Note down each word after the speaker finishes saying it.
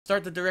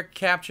Start the direct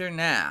capture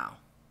now.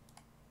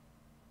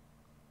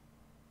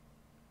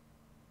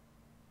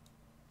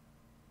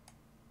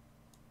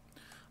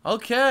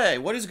 Okay,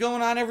 what is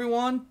going on,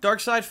 everyone?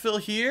 Darkside Phil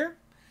here,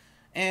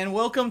 and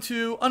welcome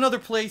to another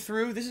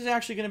playthrough. This is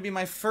actually going to be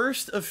my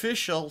first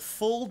official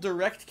full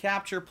direct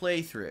capture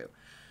playthrough.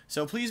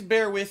 So please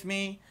bear with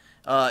me.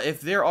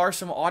 If there are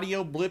some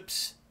audio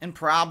blips and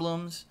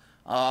problems,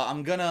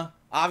 I'm gonna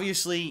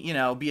obviously, you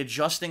know, be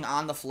adjusting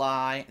on the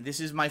fly. This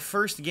is my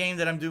first game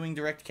that I'm doing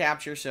direct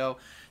capture, so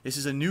this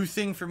is a new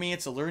thing for me.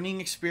 It's a learning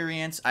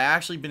experience. I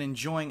actually been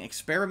enjoying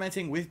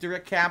experimenting with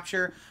direct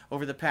capture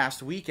over the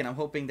past week, and I'm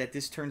hoping that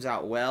this turns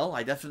out well.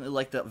 I definitely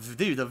like the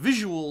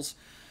visuals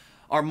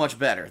are much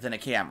better than a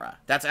camera.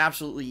 That's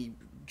absolutely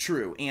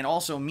true. And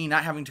also, me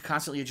not having to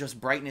constantly adjust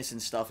brightness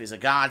and stuff is a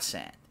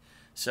godsend.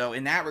 So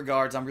in that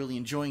regards, I'm really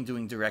enjoying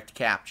doing direct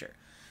capture.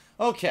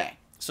 Okay,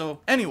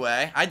 so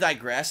anyway, I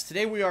digress.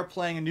 Today we are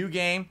playing a new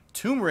game,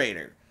 Tomb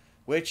Raider,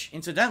 which,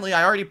 incidentally,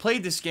 I already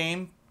played this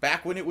game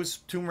back when it was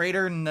Tomb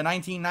Raider in the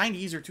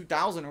 1990s or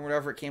 2000 or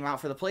whatever it came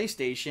out for the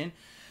PlayStation.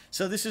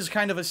 So this is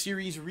kind of a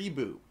series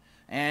reboot.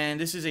 And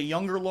this is a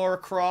younger Lara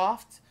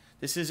Croft.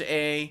 This is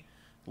a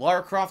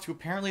Lara Croft who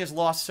apparently has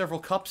lost several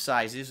cup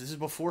sizes. This is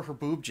before her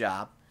boob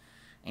job.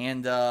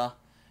 And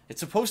it's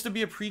supposed to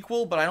be a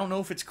prequel, but I don't know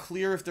if it's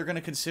clear if they're going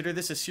to consider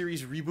this a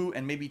series reboot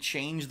and maybe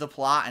change the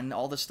plot and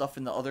all the stuff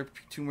in the other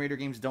Tomb Raider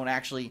games don't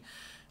actually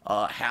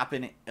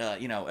happen,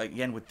 you know,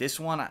 again with this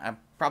one. I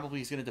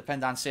probably is going to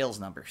depend on sales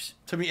numbers,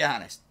 to be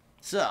honest.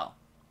 So,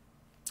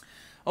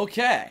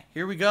 okay,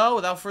 here we go.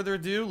 Without further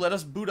ado, let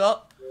us boot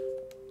up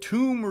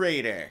Tomb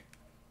Raider.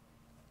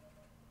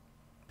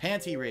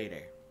 Panty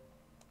Raider.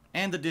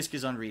 And the disc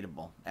is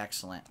unreadable.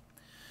 Excellent.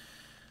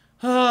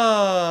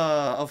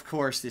 Of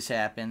course this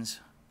happens.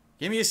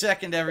 Give me a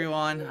second,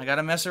 everyone. I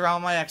gotta mess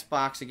around with my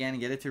Xbox again and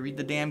get it to read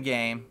the damn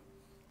game.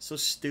 So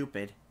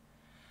stupid.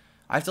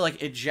 I have to,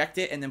 like, eject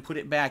it and then put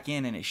it back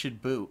in and it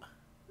should boot.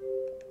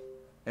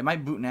 It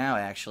might boot now,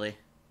 actually.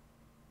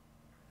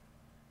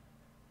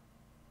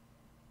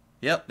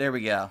 Yep, there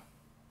we go.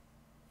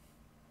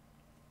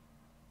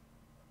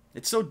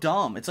 It's so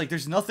dumb. It's like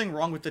there's nothing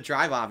wrong with the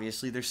drive,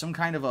 obviously. There's some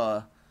kind of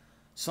a...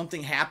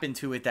 something happened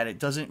to it that it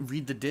doesn't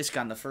read the disc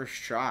on the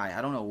first try.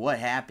 I don't know what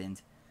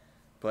happened.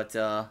 But,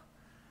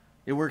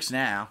 it works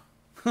now.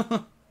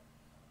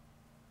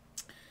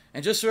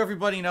 And just so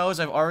everybody knows,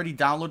 I've already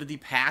downloaded the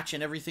patch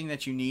and everything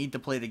that you need to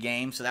play the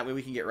game, so that way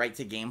we can get right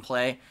to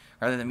gameplay,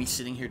 rather than me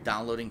sitting here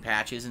downloading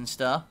patches and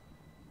stuff.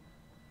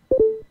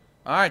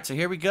 Alright, so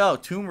here we go.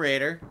 Tomb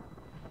Raider.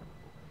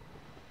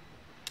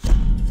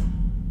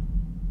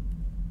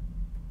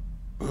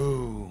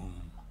 Boom.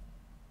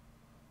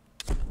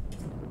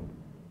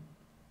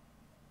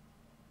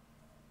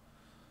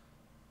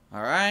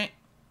 Alright.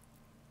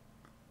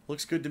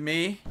 Looks good to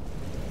me.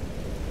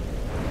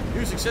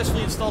 You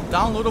successfully installed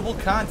downloadable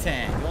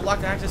content. You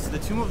unlocked access to the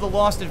Tomb of the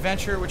Lost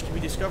Adventure, which can be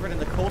discovered in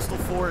the coastal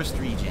forest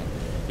region.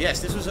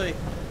 Yes, this was a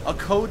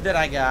code that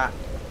I got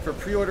for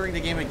pre-ordering the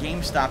game at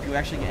GameStop. You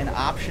actually get an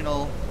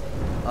optional,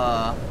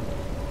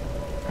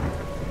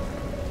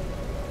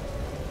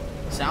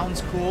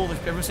 sounds cool. If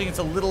everyone's saying it's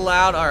a little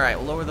loud, alright,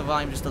 we'll lower the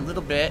volume just a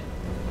little bit.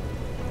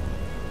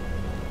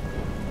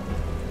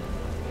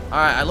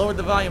 Alright, I lowered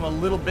the volume a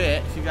little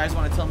bit, if you guys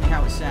want to tell me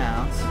how it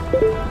sounds.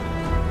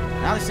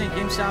 Now they're saying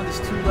game sound is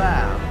too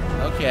loud.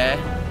 Okay.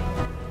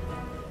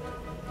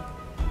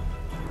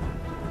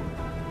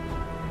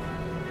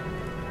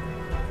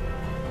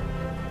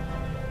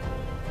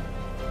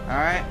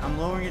 Alright, I'm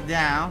lowering it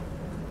down.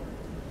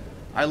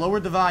 I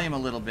lowered the volume a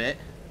little bit.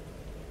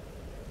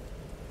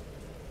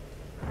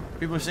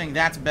 People are saying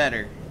that's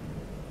better.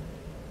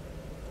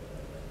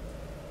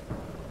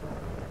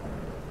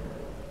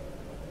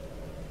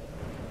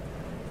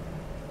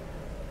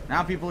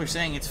 Now people are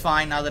saying it's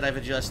fine now that I've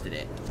adjusted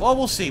it. Well,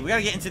 we'll see. We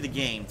gotta get into the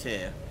game,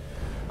 too.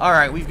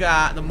 Alright, we've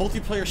got the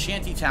multiplayer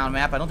Shantytown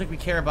map. I don't think we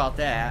care about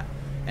that.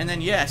 And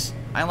then, yes,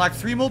 I unlocked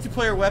 3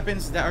 multiplayer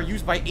weapons that are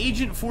used by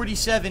Agent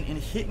 47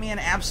 in Hitman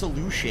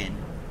Absolution.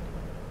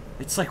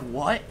 It's like,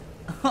 what?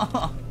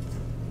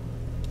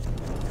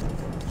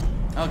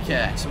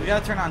 Okay, so we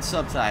gotta turn on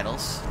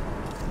subtitles.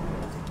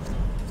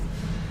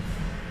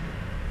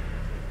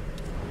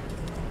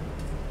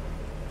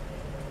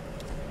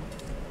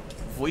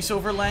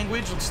 Voiceover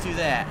language, let's do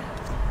that.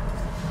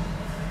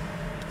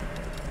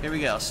 Here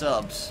we go,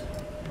 subs.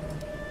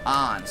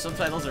 On,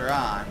 subtitles are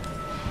on.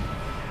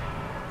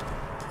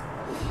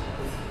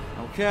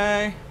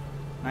 Okay,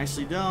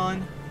 nicely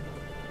done.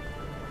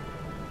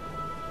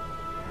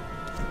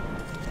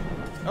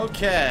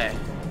 Okay,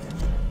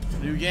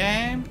 new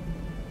game.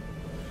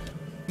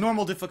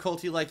 Normal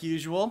difficulty like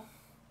usual.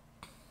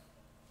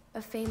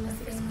 A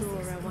famous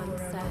explorer once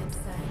said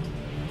that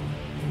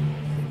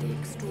the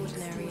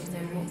extraordinary is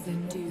in what we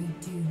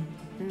do,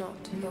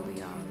 not who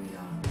we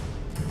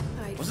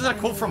are. Wasn't that a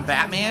quote from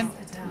Batman?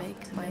 To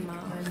make my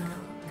mark,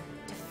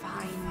 to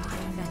find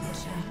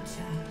adventure,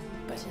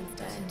 but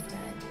instead,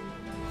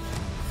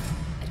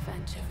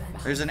 adventure.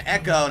 There's an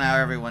echo now,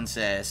 everyone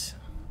says.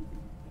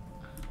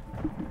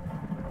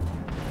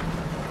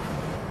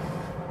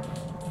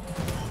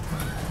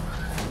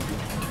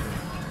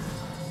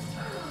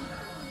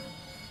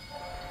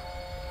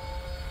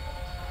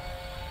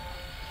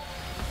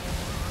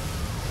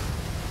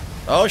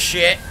 Oh,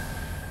 shit.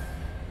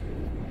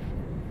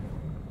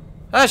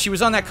 Ah, she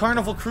was on that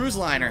Carnival cruise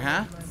liner,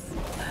 huh?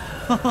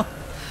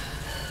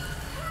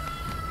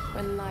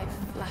 When life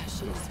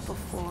flashes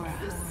before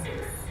us,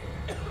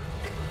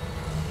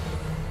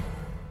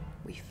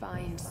 we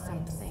find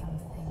something.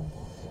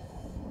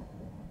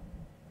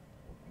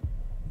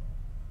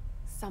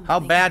 How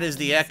bad is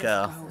the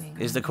echo?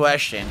 Is the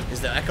question. Is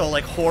the echo,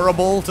 like,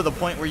 horrible to the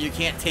point where you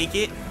can't take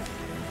it?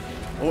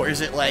 Or is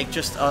it, like,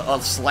 just a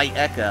slight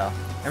echo?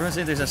 Everyone's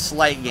saying there's a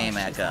slight game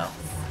echo.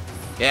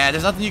 Yeah,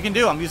 there's nothing you can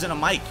do. I'm using a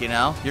mic, you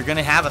know? You're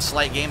gonna have a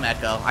slight game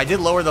echo. I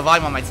did lower the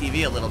volume on my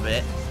TV a little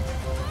bit.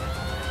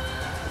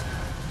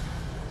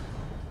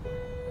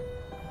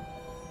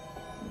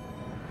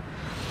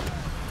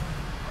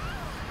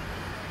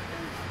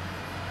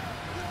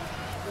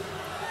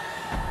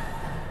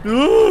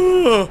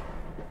 Ugh.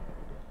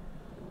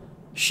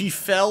 She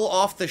fell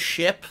off the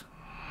ship?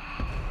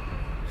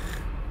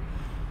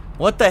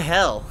 What the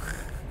hell?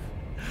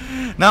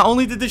 Not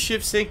only did the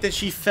ship sink, that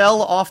she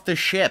fell off the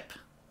ship.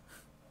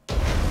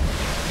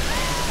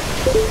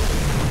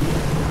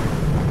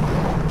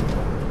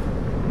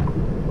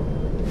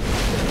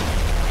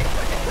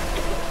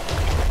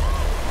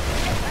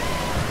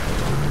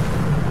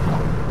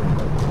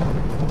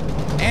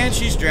 And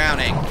she's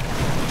drowning.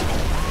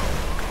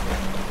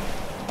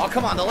 Oh,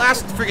 come on. The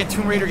last friggin'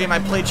 Tomb Raider game I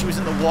played, she was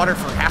in the water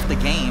for half the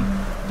game.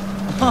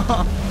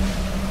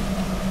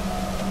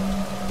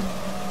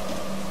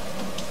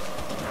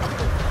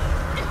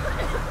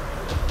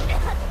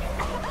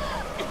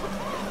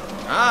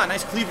 Ah,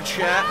 nice cleavage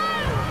shot.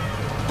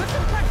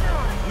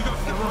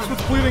 That's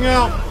what's bleeding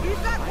out.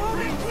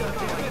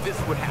 This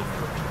would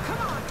happen. Come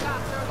on,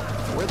 doctor.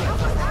 Where the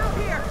Help us out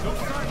here.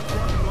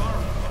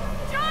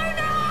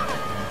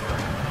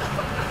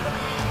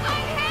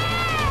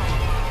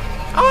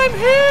 I'm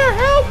here!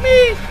 Help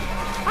me!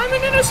 I'm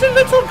an innocent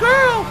little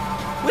girl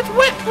with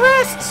wet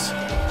breasts.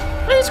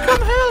 Please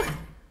come help.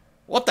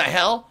 What the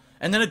hell?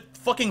 And then a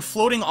fucking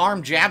floating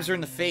arm jabs her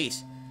in the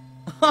face.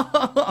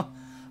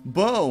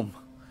 Boom.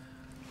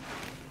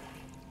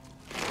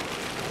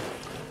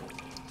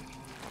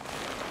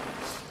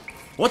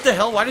 What the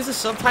hell? Why does the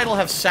subtitle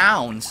have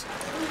sounds?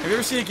 Have you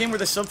ever seen a game where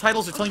the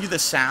subtitles are telling you the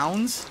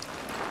sounds?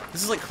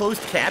 This is like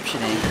closed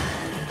captioning.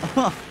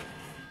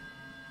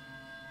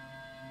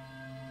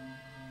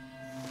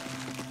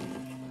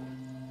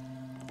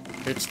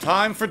 It's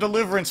time for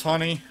deliverance,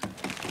 honey.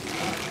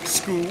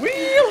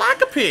 Squeal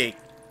like a pig.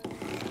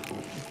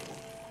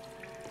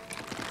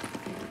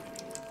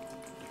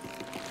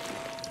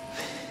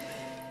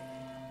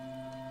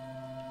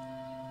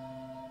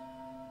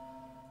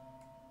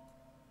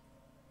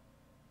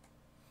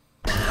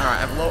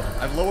 Alright,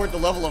 I've lowered the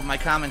level of my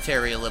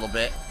commentary a little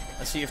bit.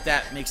 Let's see if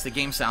that makes the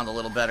game sound a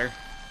little better.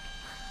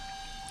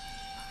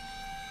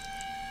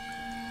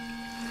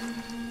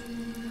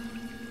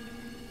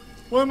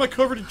 Why am I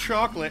covered in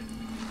chocolate?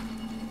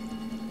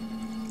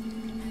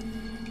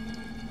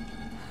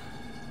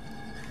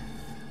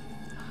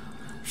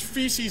 There's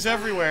feces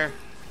everywhere.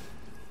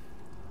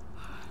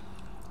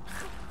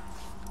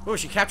 Oh, is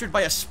she captured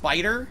by a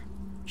spider?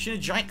 Is she in a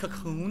giant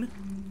cocoon?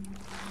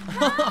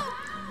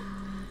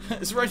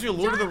 This reminds me of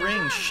Lord of the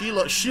Rings.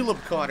 Sheila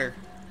caught her.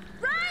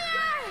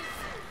 Ryan!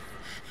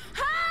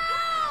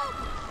 Help!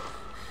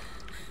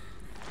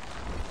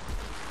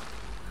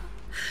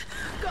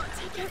 Got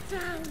to get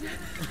down.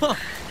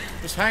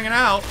 Just hanging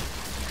out.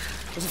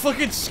 There's a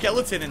fucking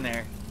skeleton in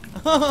there.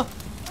 What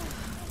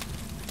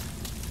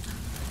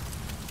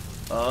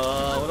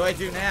do I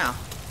do now?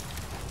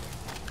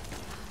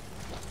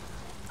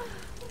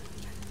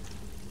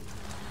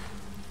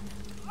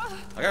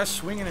 I gotta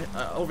swing it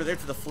over there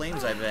to the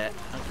flames, I bet.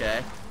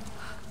 Okay.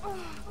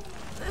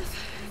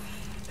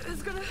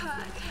 It's gonna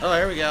hurt. Oh,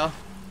 here we go.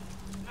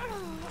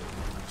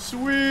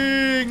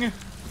 Swing!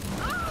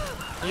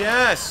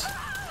 Yes!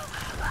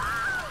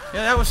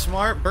 Yeah, that was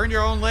smart. Burn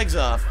your own legs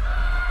off.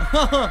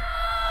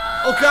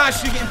 Oh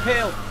gosh, you're getting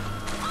impaled.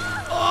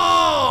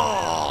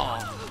 Oh!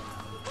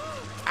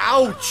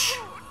 Ouch!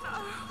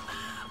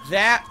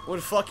 That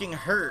would fucking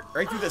hurt.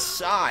 Right through the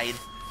side.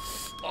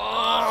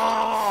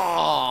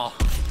 Oh!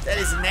 That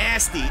is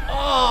nasty.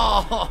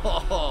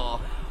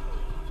 Oh!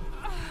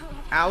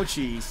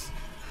 Ouchies.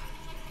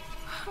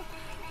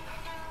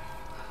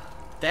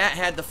 That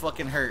had to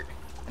fucking hurt.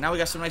 And now we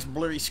got some nice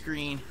blurry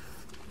screen.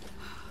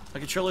 My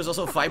controller's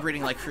also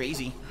vibrating like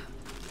crazy.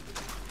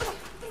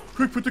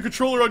 Quick, put the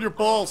controller on your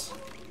balls.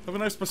 Have a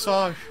nice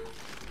massage.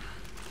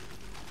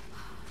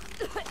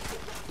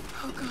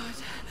 Oh god.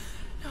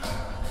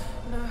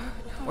 No.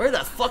 Where the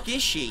fuck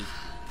is she?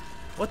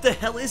 What the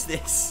hell is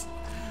this?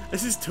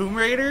 This is Tomb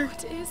Raider?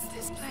 What is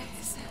this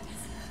place?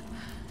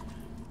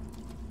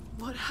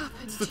 What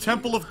happened? It's the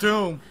Temple of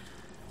Doom.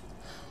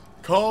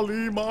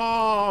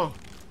 Kalima!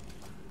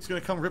 He's gonna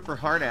come rip her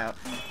heart out.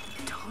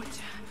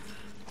 Torture.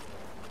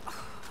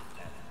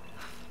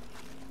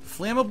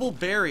 Flammable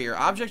barrier.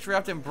 Object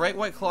wrapped in bright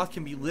white cloth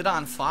can be lit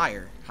on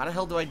fire. How the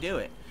hell do I do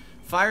it?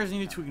 Fire is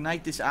needed to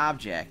ignite this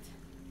object.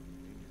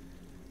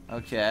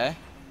 Okay.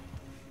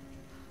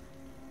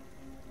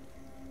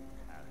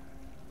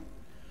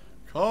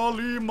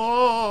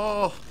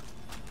 Kalima!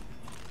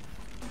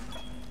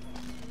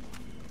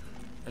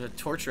 There's a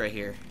torch right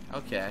here.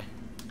 Okay.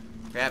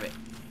 Grab it.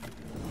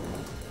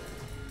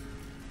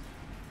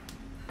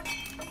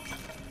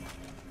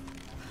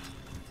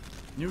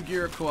 New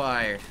gear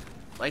acquired.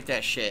 Like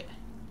that shit.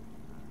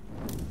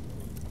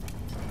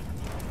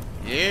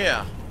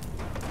 Yeah.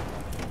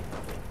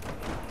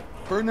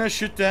 Burn that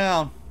shit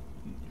down.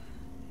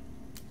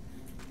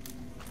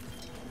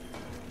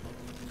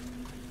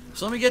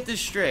 So let me get this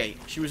straight.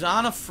 She was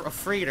on a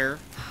freighter.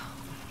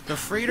 The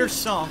freighter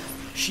sunk.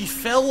 She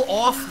fell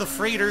off the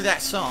freighter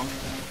that sunk.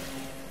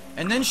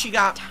 And then she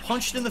got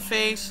punched in the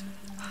face,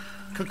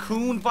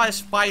 cocooned by a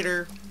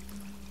spider,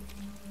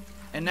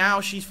 and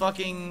now she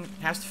fucking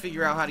has to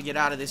figure out how to get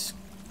out of this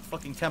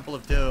fucking Temple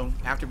of Doom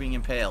after being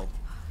impaled.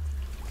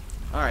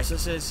 Alright, so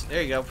this is,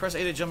 there you go. Press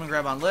A to jump and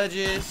grab on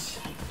ledges.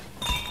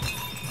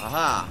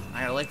 Aha,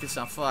 I gotta light this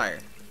on fire.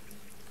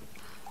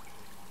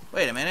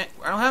 Wait a minute,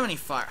 I don't have any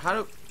fire. How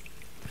do...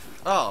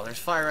 Oh, there's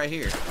fire right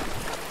here.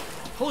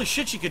 Holy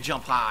shit, she could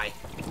jump high.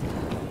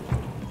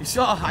 You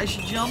saw how high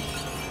she jumped?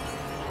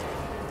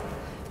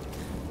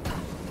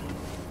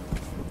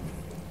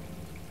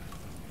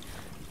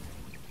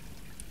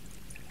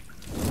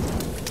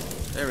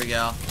 There we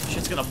go.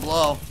 Shit's gonna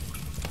blow.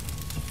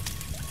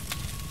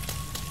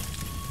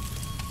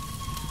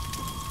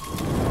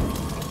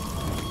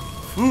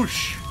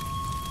 Whoosh.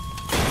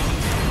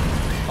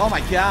 Oh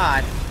my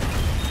god.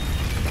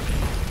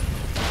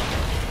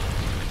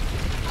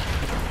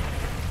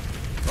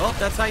 Well,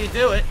 that's how you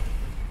do it.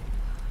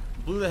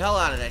 Blew the hell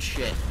out of that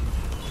shit.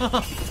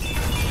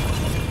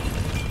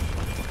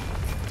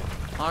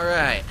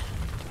 Alright.